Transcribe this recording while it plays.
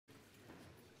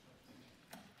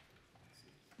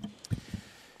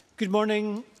Good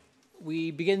morning.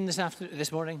 We begin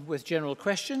this morning with general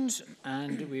questions,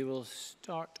 and we will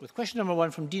start with question number 1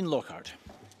 from Dean Lockhart.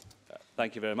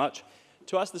 Thank you very much.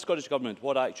 To ask the Scottish Government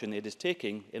what action it is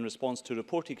taking in response to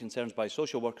reported concerns by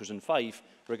social workers in Fife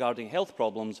regarding health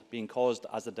problems being caused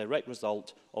as a direct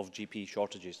result of GP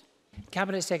shortages.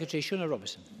 Cabinet Secretary Shona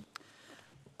Robertson.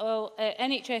 Well,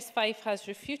 NHS Fife has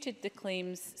refuted the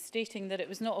claims, stating that it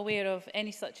was not aware of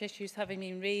any such issues having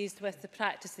been raised with the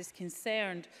practices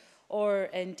concerned or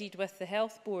indeed with the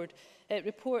Health Board. It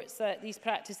reports that these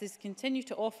practices continue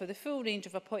to offer the full range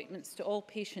of appointments to all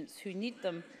patients who need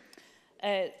them.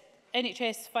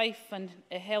 NHS Fife and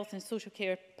Health and Social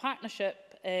Care Partnership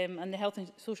and the Health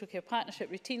and Social Care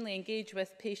Partnership routinely engage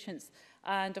with patients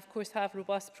and of course have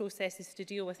robust processes to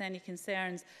deal with any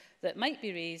concerns that might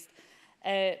be raised.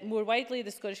 More widely,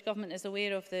 the Scottish Government is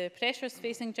aware of the pressures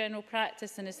facing general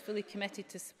practice and is fully committed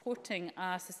to supporting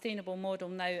a sustainable model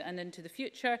now and into the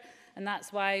future. And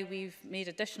that's why we've made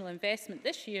additional investment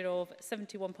this year of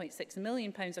 £71.6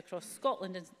 million across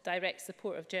Scotland in direct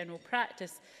support of general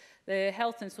practice. The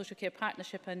Health and Social Care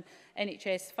Partnership and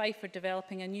NHS Fife are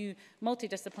developing a new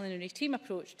multidisciplinary team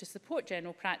approach to support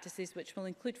general practices, which will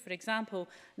include, for example,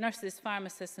 nurses,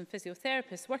 pharmacists and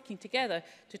physiotherapists working together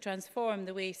to transform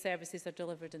the way services are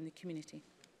delivered in the community.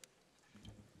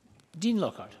 Dean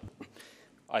Lockhart.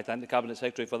 I thank the Cabinet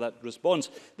Secretary for that response.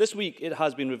 This week, it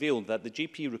has been revealed that the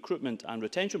GP Recruitment and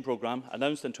Retention Programme,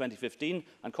 announced in 2015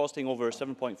 and costing over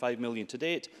 £7.5 million to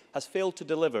date, has failed to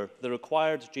deliver the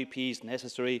required GPs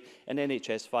necessary in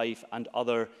NHS Fife and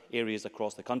other areas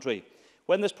across the country.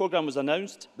 When this programme was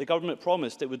announced, the Government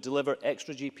promised it would deliver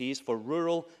extra GPs for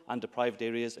rural and deprived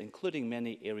areas, including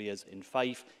many areas in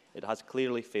Fife. It has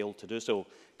clearly failed to do so.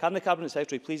 Can the Cabinet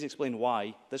Secretary please explain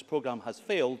why this programme has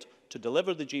failed to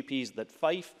deliver the GPs that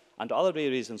Fife and other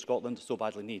areas in Scotland so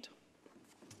badly need?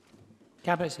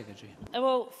 Cabinet Secretary.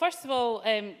 Well, first of all,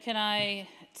 can I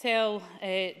tell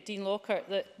Dean Lockhart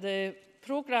that the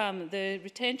programme, the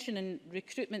Retention and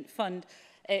Recruitment Fund,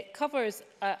 it covers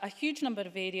a huge number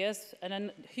of areas and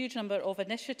a huge number of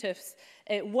initiatives,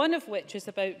 one of which is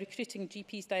about recruiting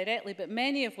GPs directly, but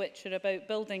many of which are about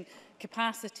building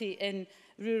capacity in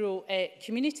rural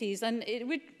communities. And it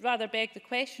would rather beg the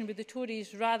question, would the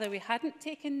Tories rather we hadn't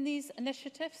taken these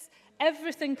initiatives?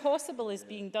 Everything possible is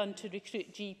being done to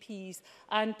recruit GPs,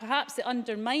 and perhaps the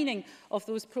undermining of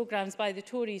those programmes by the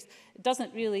Tories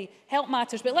doesn't really help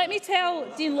matters. But let me tell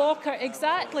Dean Lockhart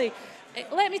exactly.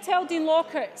 Let me tell Dean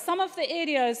Lockhart some of the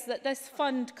areas that this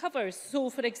fund covers. So,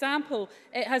 for example,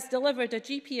 it has delivered a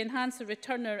GP Enhancer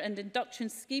Returner and Induction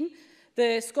Scheme,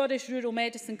 the Scottish Rural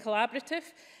Medicine Collaborative,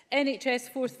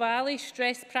 NHS Forth Valley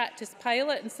Stress Practice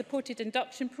Pilot and Supported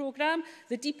Induction Programme,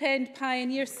 the Deep End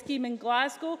Pioneer Scheme in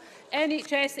Glasgow,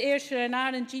 NHS Ayrshire and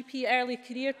Arran GP Early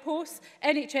Career Posts,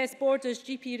 NHS Borders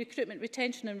GP Recruitment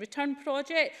Retention and Return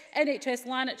Project, NHS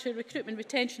Lanarkshire Recruitment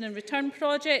Retention and Return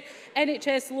Project,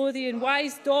 NHS Lothian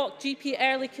Wise Dock GP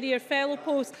Early Career Fellow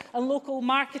Posts and Local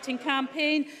Marketing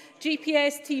Campaign,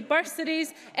 GPST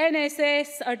bursaries.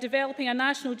 NSS are developing a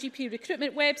national GP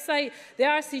recruitment website, the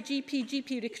RCGP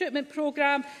GP Recruitment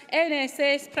Programme,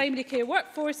 NSS Primary Care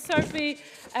Workforce Survey,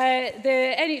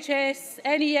 the NHS,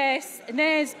 NES,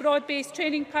 NES Broad-Based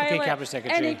Training Pilot,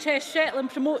 NHS Shetland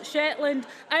Promote Shetland,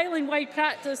 Island-wide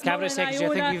Practice, Cabinet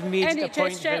Secretary, I think you've made NHS a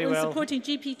point Shetland very well. supporting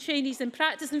GP trainees in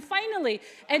practice, and finally,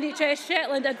 NHS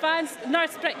Shetland Advanced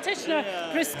Nurse Practitioner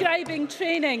Prescribing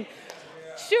Training.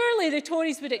 Surely the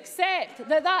Tories would accept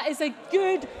that that is a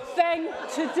good thing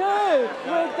to do,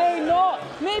 would they not?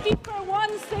 Maybe for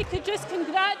once they could just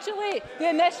congratulate the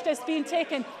initiatives being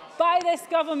taken by this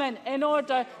government in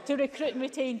order to recruit and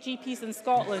retain GPs in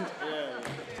Scotland.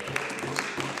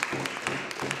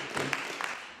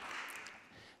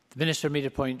 The Minister made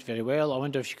a point very well. I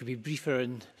wonder if she could be briefer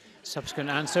in subsequent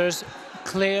answers.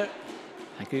 Claire,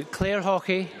 thank you. Claire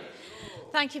Hawkey.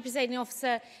 Thank you, Presiding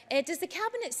Officer. Does the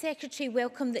Cabinet Secretary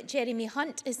welcome that Jeremy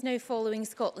Hunt is now following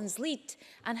Scotland's lead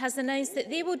and has announced that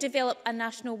they will develop a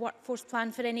national workforce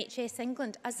plan for NHS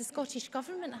England, as the Scottish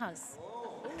Government has?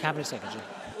 Cabinet Secretary.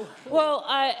 Well,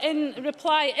 in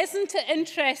reply, isn't it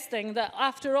interesting that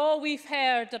after all we've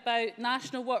heard about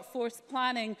national workforce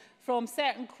planning from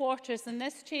certain quarters in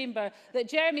this chamber, that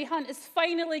Jeremy Hunt is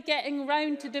finally getting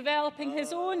round to developing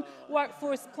his own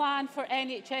workforce plan for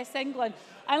NHS England.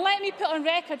 And let me put on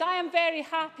record, I am very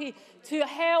happy to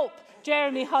help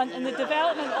Jeremy Hunt in the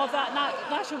development of that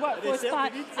national workforce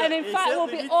plan. And in fact,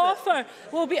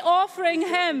 we'll be offering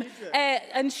him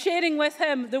and sharing with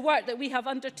him the work that we have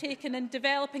undertaken in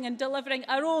developing and delivering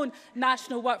our own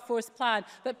national workforce plan.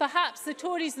 But perhaps the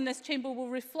Tories in this chamber will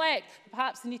reflect,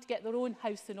 perhaps they need to get their own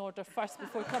house in order. order first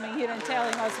before coming here and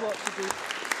telling us what to do.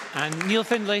 And Neil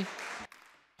Findlay.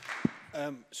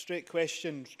 Straight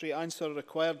question, straight answer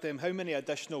required. How many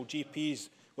additional GPs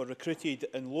were recruited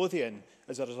in Lothian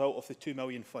as a result of the £2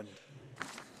 million fund?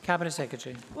 Cabinet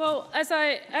Secretary. Well, as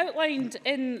I outlined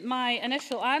in my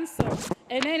initial answer,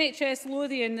 in NHS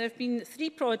Lothian there have been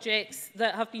 3 projects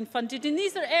that have been funded, and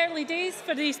these are early days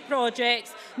for these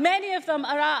projects. Many of them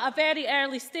are at a very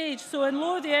early stage. So in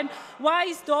Lothian,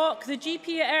 WiseDoc, the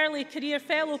GP Early Career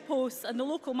Fellow posts and the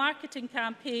local marketing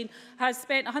campaign has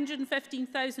spent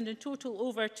 £115,000 in total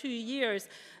over 2 years.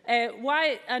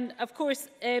 And of course,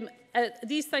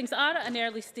 these things are at an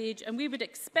early stage, and we would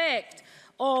expect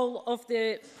all of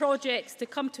the projects to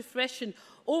come to fruition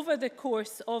over the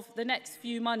course of the next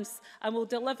few months, and will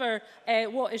deliver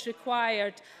what is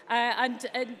required.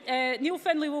 Neil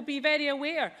Findlay will be very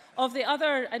aware of the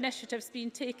other initiatives being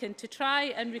taken to try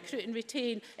and recruit and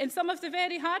retain in some of the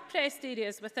very hard-pressed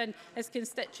areas within his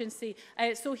constituency.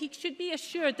 So he should be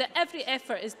assured that every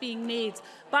effort is being made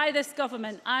by this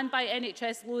government and by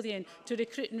NHS Lothian to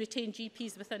recruit and retain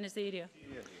GPs within his area.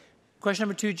 Question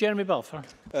number 2, Jeremy Balfour.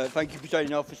 Thank you,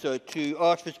 Presiding Officer. To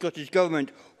ask the Scottish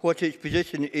Government what its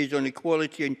position is on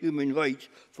equality and human rights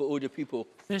for older people.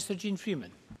 Minister Jean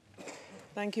Freeman.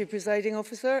 Thank you, Presiding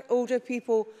Officer. Older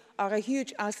people are a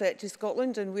huge asset to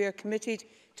Scotland, and we are committed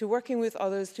to working with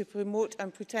others to promote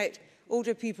and protect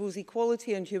older people's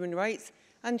equality and human rights,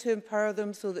 and to empower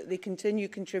them so that they continue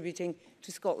contributing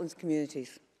to Scotland's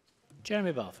communities.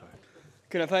 Jeremy Balfour.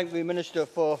 Can I thank the Minister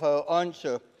for her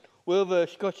answer? Will the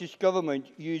Scottish Government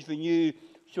use the new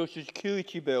Social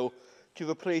Security Bill to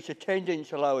replace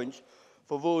attendance allowance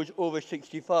for those over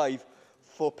 65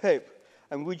 for PIP?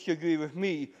 And would you agree with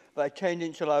me that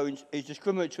attendance allowance is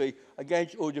discriminatory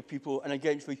against older people and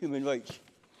against the human rights?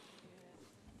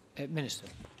 Minister.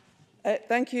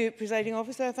 Thank you, Presiding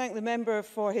Officer. I thank the member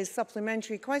for his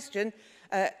supplementary question.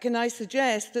 Can I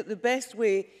suggest that the best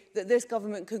way that this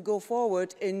government can go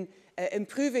forward in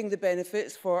improving the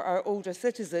benefits for our older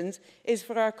citizens is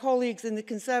for our colleagues in the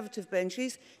Conservative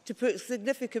benches to put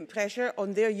significant pressure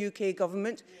on their UK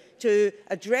government to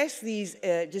address these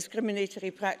discriminatory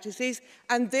practices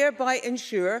and thereby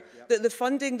ensure that the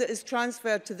funding that is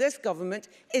transferred to this government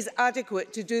is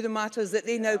adequate to do the matters that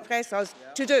they now press us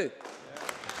to do.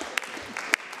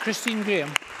 Christine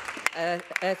Graham.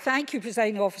 Thank you,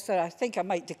 Presiding Officer. I think I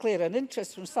might declare an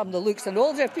interest from some of the looks on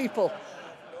older people.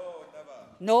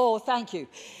 No, thank you.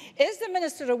 Is the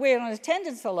Minister aware on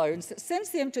attendance allowance that since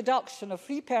the introduction of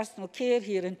free personal care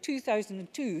here in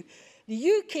 2002,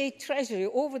 the UK Treasury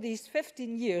over these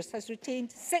 15 years has retained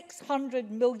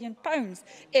 £600 million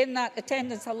in that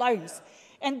attendance allowance?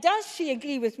 And does she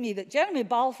agree with me that Jeremy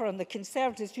Balfour and the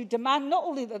Conservatives should demand not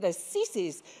only that this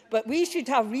ceases, but we should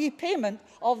have repayment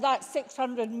of that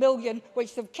 £600 million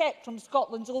which they've kept from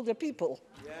Scotland's older people?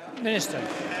 Yeah. Minister.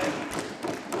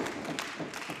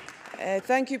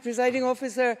 Thank you, Presiding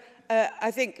Officer.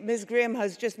 I think Ms Graham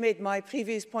has just made my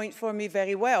previous point for me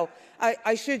very well.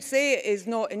 I should say it is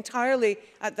not entirely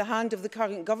at the hand of the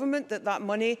current government that that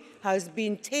money has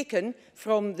been taken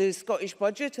from the Scottish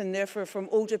budget and therefore from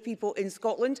older people in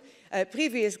Scotland.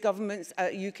 Previous governments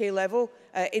at UK level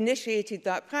initiated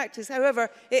that practice.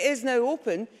 However, it is now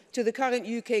open to the current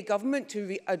UK government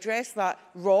to address that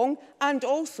wrong and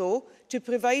also to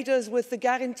provide us with the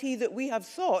guarantee that we have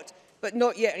sought but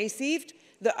not yet received,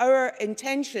 that our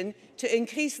intention to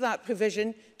increase that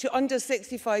provision to under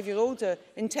 65-year-olds,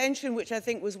 intention which I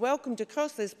think was welcomed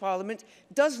across this Parliament,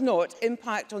 does not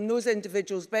impact on those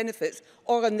individuals' benefits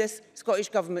or on this Scottish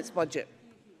Government's budget.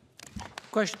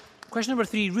 Question number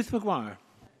 3, Ruth Maguire.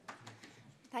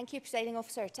 Thank you, Presiding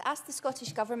Officer. To ask the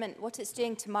Scottish Government what it's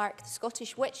doing to mark the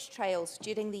Scottish Witch Trials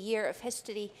during the Year of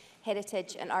History,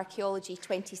 Heritage and Archaeology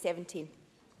 2017.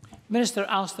 Minister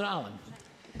Alistair Allen.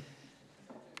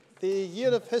 The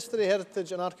Year of History,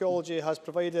 Heritage and Archaeology has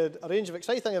provided a range of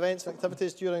exciting events and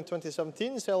activities during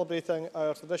 2017, celebrating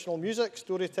our traditional music,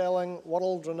 storytelling,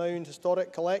 world-renowned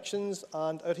historic collections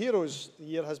and our heroes. The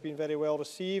year has been very well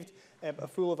received, but a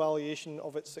full evaluation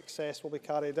of its success will be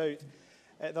carried out.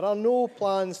 There are no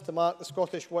plans to mark the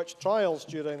Scottish Witch Trials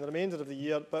during the remainder of the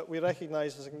year, but we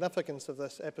recognise the significance of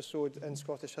this episode in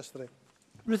Scottish history.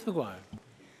 Ruth Maguire.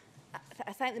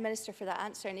 I thank the Minister for that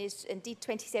answer, and indeed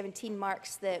 2017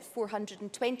 marks the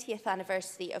 420th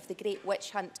anniversary of the Great Witch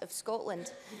Hunt of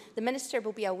Scotland. The Minister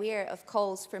will be aware of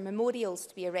calls for memorials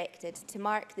to be erected to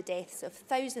mark the deaths of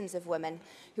thousands of women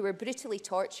who were brutally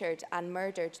tortured and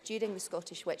murdered during the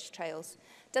Scottish Witch Trials.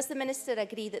 Does the Minister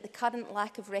agree that the current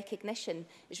lack of recognition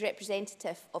is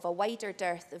representative of a wider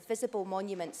dearth of visible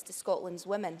monuments to Scotland's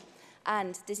women?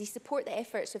 And does he support the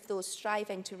efforts of those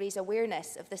striving to raise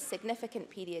awareness of this significant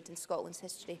period in Scotland's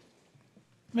history?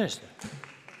 Minister.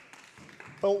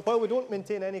 Well, while we don't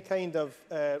maintain any kind of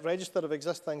register of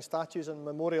existing statues and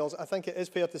memorials, I think it is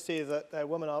fair to say that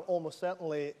women are almost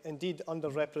certainly indeed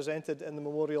underrepresented in the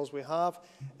memorials we have.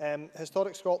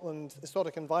 Historic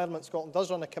Environment Scotland does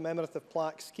run a commemorative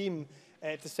plaque scheme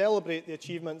to celebrate the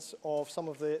achievements of some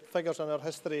of the figures in our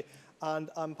history, and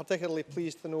I'm particularly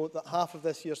pleased to note that half of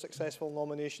this year's successful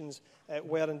nominations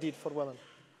were indeed for women.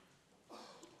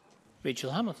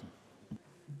 Rachel Hamilton.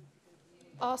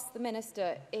 Ask the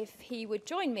Minister if he would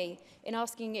join me in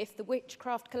asking if the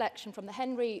Witchcraft collection from the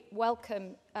Henry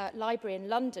Wellcome Library in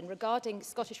London regarding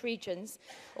Scottish regions,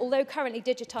 although currently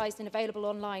digitised and available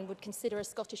online, would consider a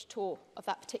Scottish tour of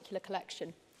that particular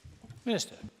collection.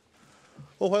 Minister.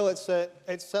 Well, while it's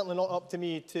certainly not up to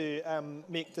me to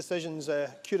make decisions,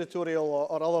 curatorial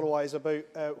or otherwise, about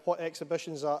what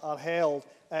exhibitions are held,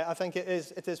 I think it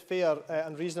is fair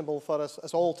and reasonable for us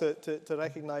all to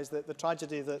recognise the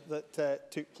tragedy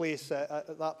that took place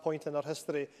at that point in our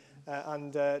history,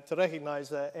 and to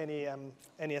recognise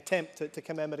any attempt to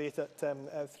commemorate it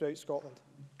throughout Scotland.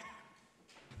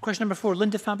 Question number 4,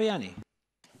 Linda Fabiani.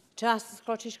 To ask the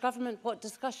Scottish Government what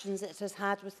discussions it has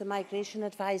had with the Migration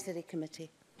Advisory Committee.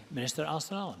 Minister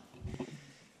Alison Allen.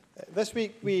 This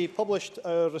week we published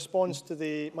our response to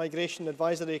the Migration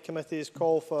Advisory Committee's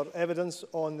call for evidence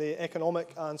on the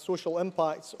economic and social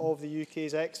impacts of the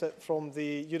UK's exit from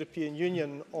the European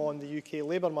Union on the UK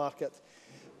labour market.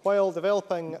 While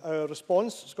developing our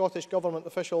response, Scottish Government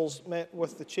officials met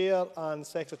with the Chair and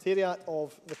Secretariat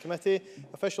of the committee.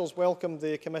 Officials welcomed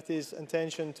the committee's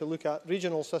intention to look at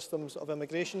regional systems of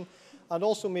immigration and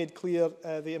also made clear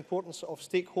the importance of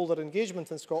stakeholder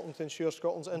engagement in Scotland to ensure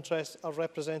Scotland's interests are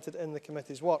represented in the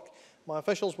committee's work. My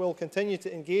officials will continue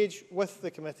to engage with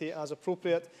the committee as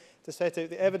appropriate to set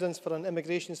out the evidence for an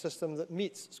immigration system that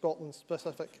meets Scotland's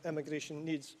specific immigration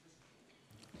needs.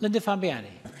 Linda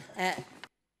Fabiani.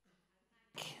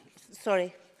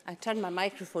 Sorry, I turned my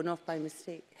microphone off by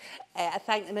mistake. I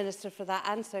thank the Minister for that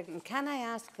answer. And can I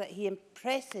ask that he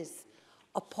impresses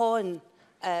upon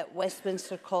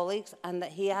Westminster colleagues and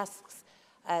that he asks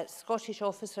Scottish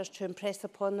officers to impress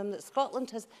upon them that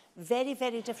Scotland has very,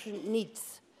 very different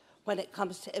needs when it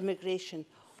comes to immigration,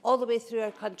 all the way through our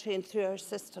country and through our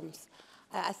systems.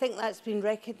 I think that's been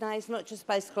recognised not just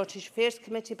by Scottish Affairs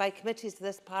Committee, by committees of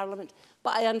this Parliament,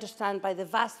 but I understand by the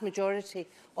vast majority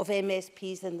of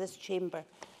MSPs in this chamber.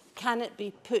 Can it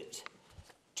be put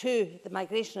to the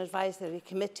Migration Advisory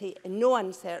Committee in no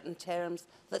uncertain terms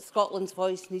that Scotland's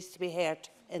voice needs to be heard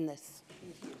in this?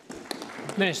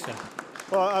 Minister.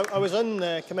 Well, I was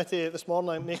in committee this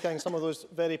morning making some of those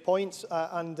very points,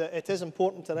 and it is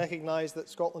important to recognise that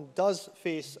Scotland does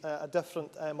face a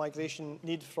different migration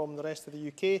need from the rest of the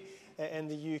UK. In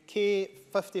the UK,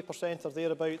 50% or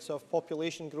thereabouts of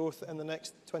population growth in the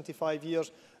next 25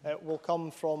 years will come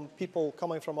from people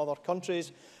coming from other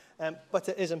countries. But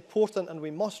it is important, and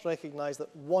we must recognise that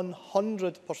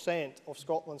 100% of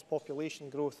Scotland's population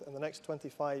growth in the next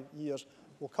 25 years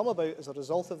will come about as a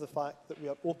result of the fact that we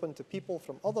are open to people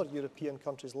from other European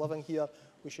countries living here.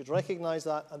 We should recognise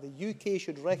that, and the UK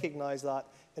should recognise that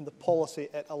in the policy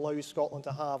it allows Scotland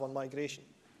to have on migration.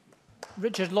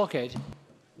 Richard Lockhead.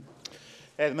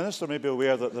 The Minister may be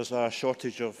aware that there's a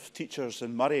shortage of teachers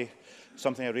in Murray,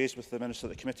 something I raised with the Minister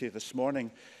at the committee this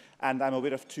morning. And I'm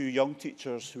aware of 2 young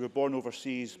teachers who were born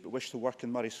overseas but wish to work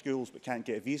in Murray schools but can't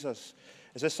get visas.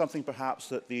 Is this something perhaps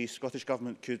that the Scottish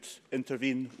Government could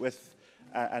intervene with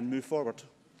and move forward?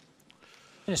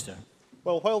 Minister.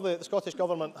 Well, while the Scottish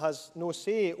Government has no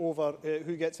say over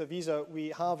who gets a visa,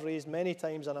 we have raised many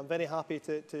times, and I'm very happy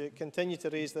to continue to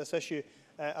raise this issue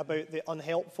about the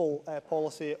unhelpful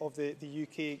policy of the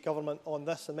UK Government on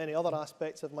this and many other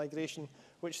aspects of migration,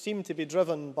 which seem to be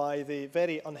driven by the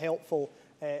very unhelpful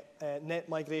net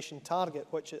migration target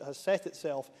which it has set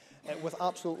itself, with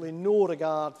absolutely no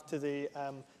regard to the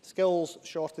skills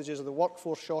shortages or the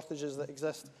workforce shortages that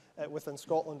exist within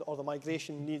Scotland, or the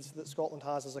migration needs that Scotland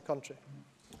has as a country.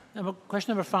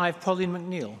 Question number 5, Pauline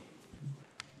McNeill.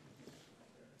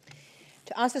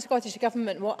 To ask the Scottish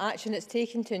Government what action it's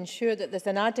taken to ensure that there's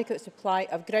an adequate supply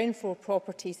of ground floor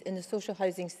properties in the social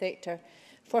housing sector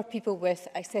for people with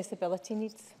accessibility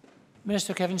needs.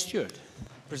 Minister Kevin Stewart.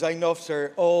 Presiding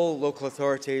Officer, all local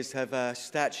authorities have a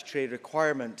statutory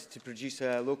requirement to produce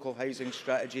a local housing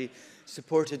strategy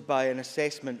supported by an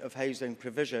assessment of housing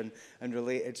provision and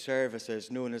related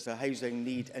services, known as a Housing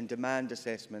Need and Demand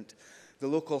Assessment. The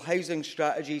local housing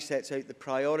strategy sets out the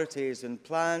priorities and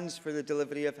plans for the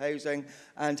delivery of housing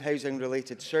and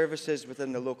housing-related services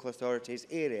within the local authority's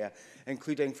area,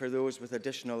 including for those with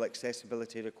additional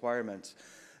accessibility requirements.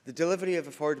 The delivery of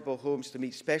affordable homes to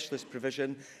meet specialist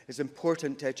provision is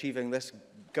important to achieving this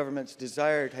government's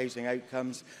desired housing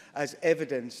outcomes, as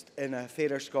evidenced in a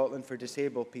Fairer Scotland for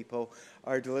Disabled People,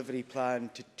 our delivery plan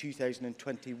to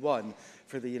 2021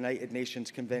 for the United Nations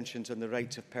Conventions on the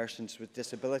Rights of Persons with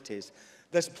Disabilities.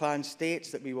 This plan states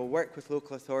that we will work with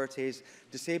local authorities,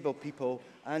 disabled people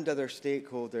and other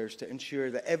stakeholders to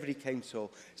ensure that every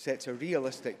council sets a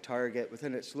realistic target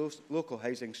within its local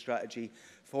housing strategy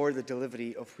for the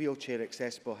delivery of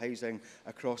wheelchair-accessible housing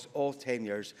across all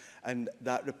tenures, and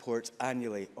that reports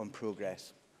annually on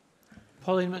progress.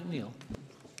 Pauline McNeill.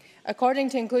 According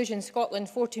to Inclusion Scotland,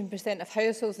 14% of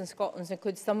households in Scotland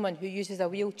include someone who uses a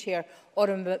wheelchair or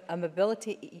a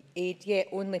mobility aid, yet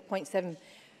only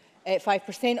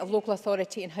 0.5% of local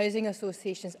authority and housing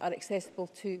associations are accessible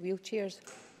to wheelchairs.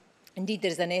 Indeed,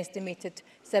 there is an estimated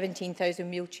 17,000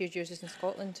 wheelchair users in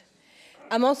Scotland.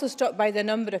 I'm also struck by the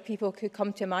number of people who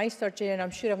come to my surgery, and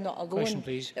I'm sure I'm not alone,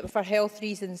 that for health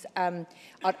reasons are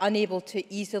unable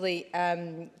to easily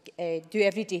do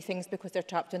everyday things because they're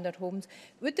trapped in their homes.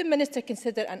 Would the Minister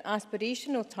consider an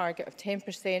aspirational target of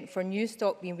 10% for new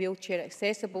stock being wheelchair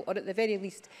accessible, or at the very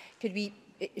least, could we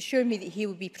assure me that he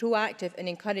will be proactive in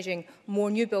encouraging more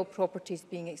new build properties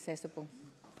being accessible?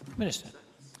 Minister.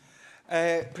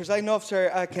 Presiding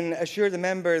Officer, I can assure the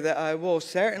member that I will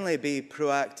certainly be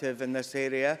proactive in this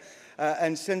area.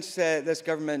 And since this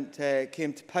government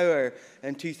came to power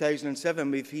in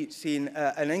 2007, we've seen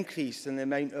an increase in the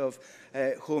amount of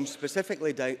homes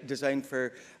specifically designed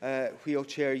for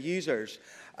wheelchair users.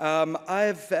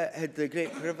 I've had the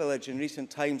great privilege in recent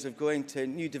times of going to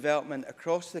new development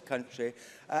across the country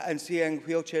and seeing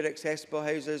wheelchair accessible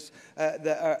houses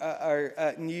that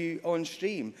are new on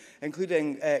stream,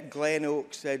 including Glen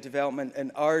Oaks development in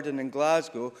Arden in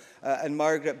Glasgow and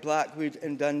Margaret Blackwood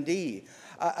in Dundee.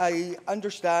 I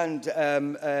understand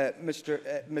Ms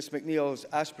McNeill's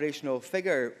aspirational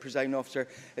figure, Presiding Officer.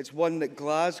 It's one that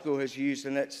Glasgow has used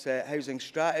in its housing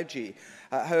strategy.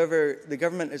 However, the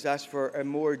government has asked for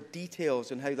more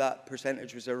details on how that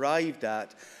percentage was arrived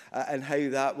at and how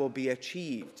that will be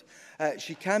achieved.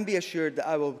 She can be assured that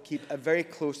I will keep a very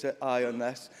close eye on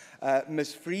this.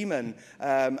 Ms Freeman,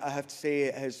 I have to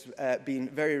say, has been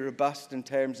very robust in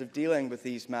terms of dealing with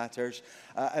these matters,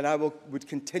 and I would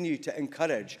continue to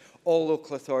encourage all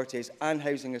local authorities and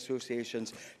housing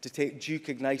associations to take due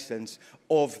cognizance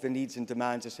of the needs and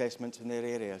demands assessments in their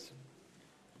areas.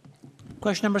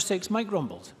 Question number 6, Mike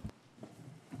Rumbold.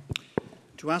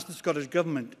 To ask the Scottish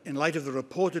Government, in light of the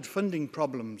reported funding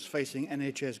problems facing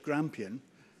NHS Grampian,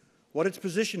 what its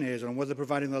position is on whether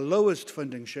providing the lowest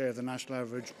funding share of the national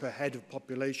average per head of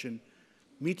population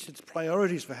meets its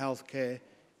priorities for healthcare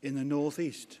in the North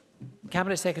East.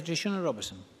 Cabinet Secretary Shona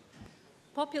Robertson.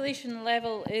 Population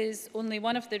level is only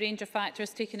one of the range of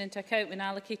factors taken into account when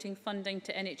allocating funding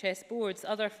to NHS boards.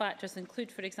 Other factors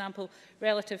include, for example,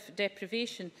 relative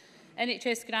deprivation.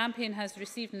 NHS Grampian has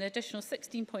received an additional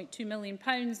 £16.2 million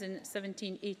in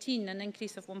 17-18, an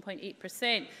increase of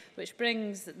 1.8%, which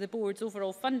brings the board's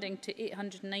overall funding to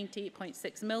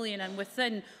 £898.6 million and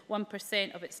within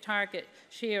 1% of its target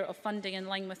share of funding in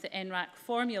line with the NRAC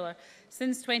formula.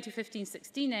 Since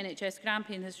 2015-16, NHS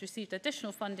Grampian has received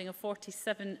additional funding of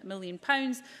 £47 million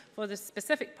for the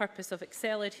specific purpose of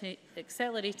accelerating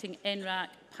NRAC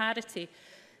parity.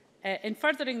 In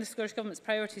furthering the Scottish Government's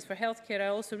priorities for healthcare, I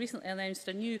also recently announced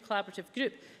a new collaborative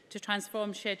group to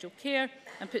transform scheduled care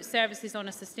and put services on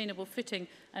a sustainable footing,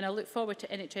 and I look forward to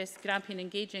NHS Grampian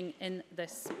engaging in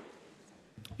this.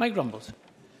 Mike Rumbold.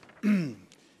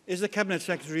 Is the Cabinet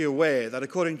Secretary aware that,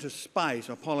 according to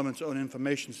SPICE, or Parliament's own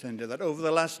information centre, that over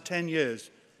the last 10 years,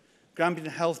 Grampian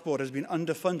Health Board has been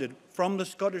underfunded from the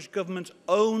Scottish Government's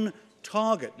own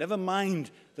target, never mind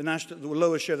the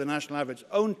lowest share of the national average,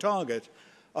 own target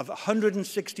of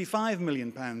 £165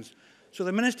 million. So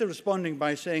the Minister responding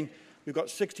by saying we've got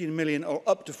 16 million or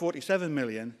up to 47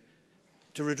 million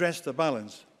to redress the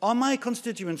balance. Are my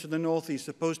constituents in the North East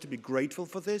supposed to be grateful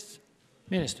for this?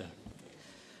 Minister.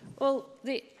 Well,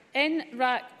 the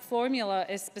NRAC formula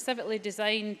is specifically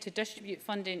designed to distribute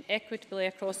funding equitably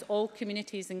across all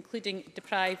communities, including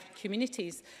deprived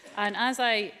communities. And as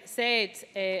I said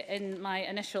in my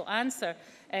initial answer,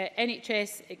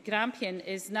 NHS Grampian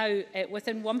is now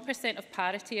within 1% of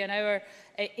parity, and our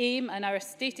aim and our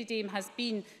stated aim has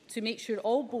been to make sure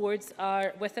all boards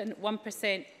are within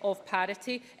 1% of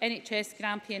parity. NHS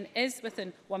Grampian is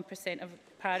within 1% of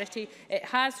parity. It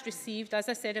has received, as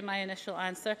I said in my initial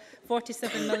answer,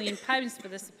 £47 million for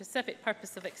the specific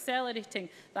purpose of accelerating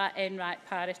that NRAC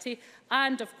parity.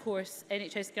 And, of course,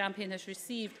 NHS Grampian has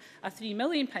received a £3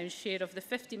 million share of the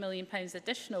 £50 million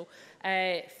additional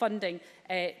funding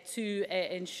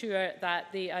to ensure that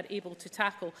they are able to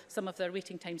tackle some of their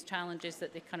waiting times challenges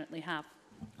that they currently have.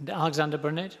 Alexander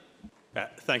Burnett.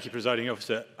 Thank you, Presiding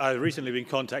Officer. I've recently been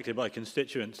contacted by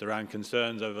constituents around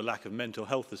concerns over lack of mental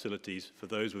health facilities for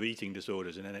those with eating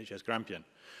disorders in NHS Grampian.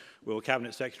 Will the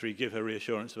Cabinet Secretary give her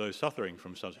reassurance to those suffering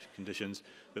from such conditions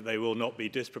that they will not be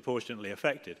disproportionately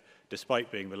affected,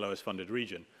 despite being the lowest funded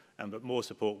region, and that more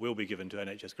support will be given to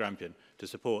NHS Grampian to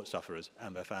support sufferers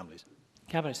and their families?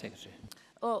 Cabinet Secretary.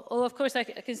 Well, of course, I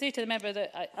can say to the member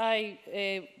that I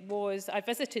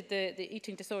visited the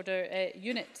eating disorder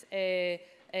unit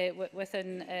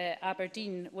within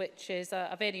Aberdeen, which is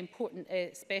a very important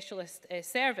specialist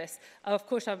service. Of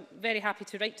course, I'm very happy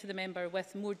to write to the member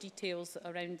with more details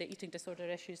around the eating disorder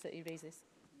issues that he raises.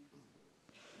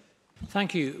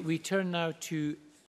 Thank you. We turn now to